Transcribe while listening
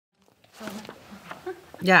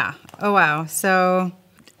Yeah. Oh, wow. So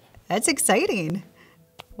that's exciting.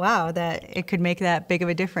 Wow, that it could make that big of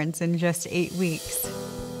a difference in just 8 weeks.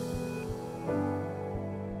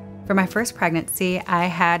 For my first pregnancy, I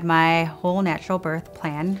had my whole natural birth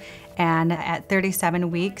plan. And at 37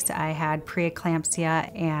 weeks, I had preeclampsia,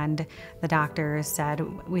 and the doctors said,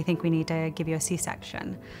 we think we need to give you a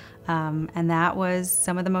C-section. And that was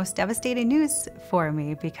some of the most devastating news for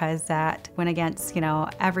me, because that went against,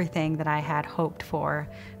 everything that I had hoped for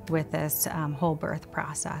with this whole birth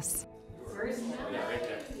process.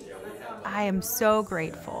 I am so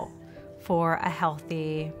grateful for a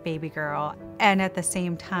healthy baby girl. And at the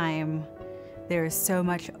same time, there's so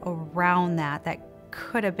much around that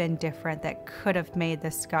could have been different, that could have made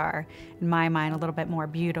the scar, in my mind, a little bit more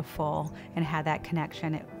beautiful and had that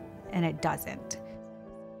connection, and it doesn't.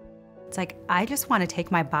 It's like, I just want to take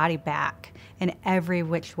my body back in every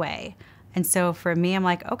which way. And so for me, I'm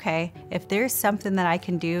like, okay, if there's something that I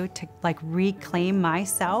can do to reclaim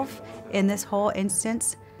myself in this whole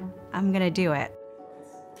instance, I'm gonna do it.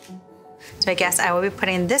 So I guess I will be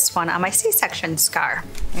putting this one on my C-section scar.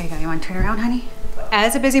 There you go, you wanna turn around, honey?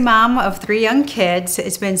 As a busy mom of 3 young kids,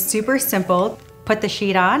 it's been super simple. Put the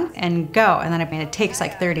sheet on and go, and then it takes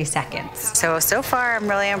like 30 seconds. So far I'm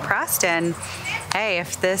really impressed, and hey,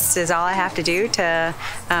 if this is all I have to do to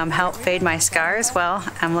help fade my scars, well,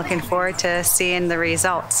 I'm looking forward to seeing the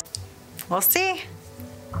results. We'll see.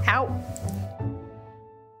 Ow.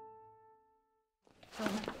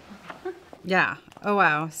 Yeah, oh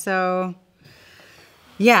wow, so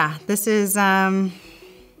yeah, this is, yeah,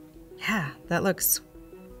 that looks,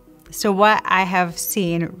 so what I have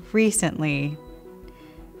seen recently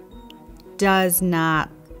does not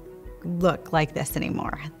look like this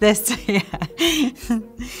anymore. This, yeah.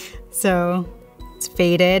 So it's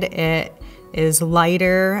faded, it is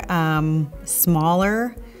lighter,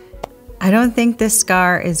 smaller. I don't think this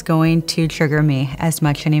scar is going to trigger me as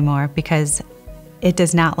much anymore, because it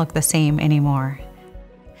does not look the same anymore.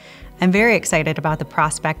 I'm very excited about the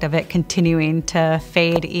prospect of it continuing to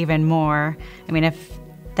fade even more. I mean, if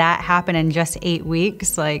that happened in just 8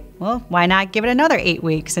 weeks, well, why not give it another 8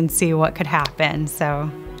 weeks and see what could happen? So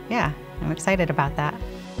yeah, I'm excited about that.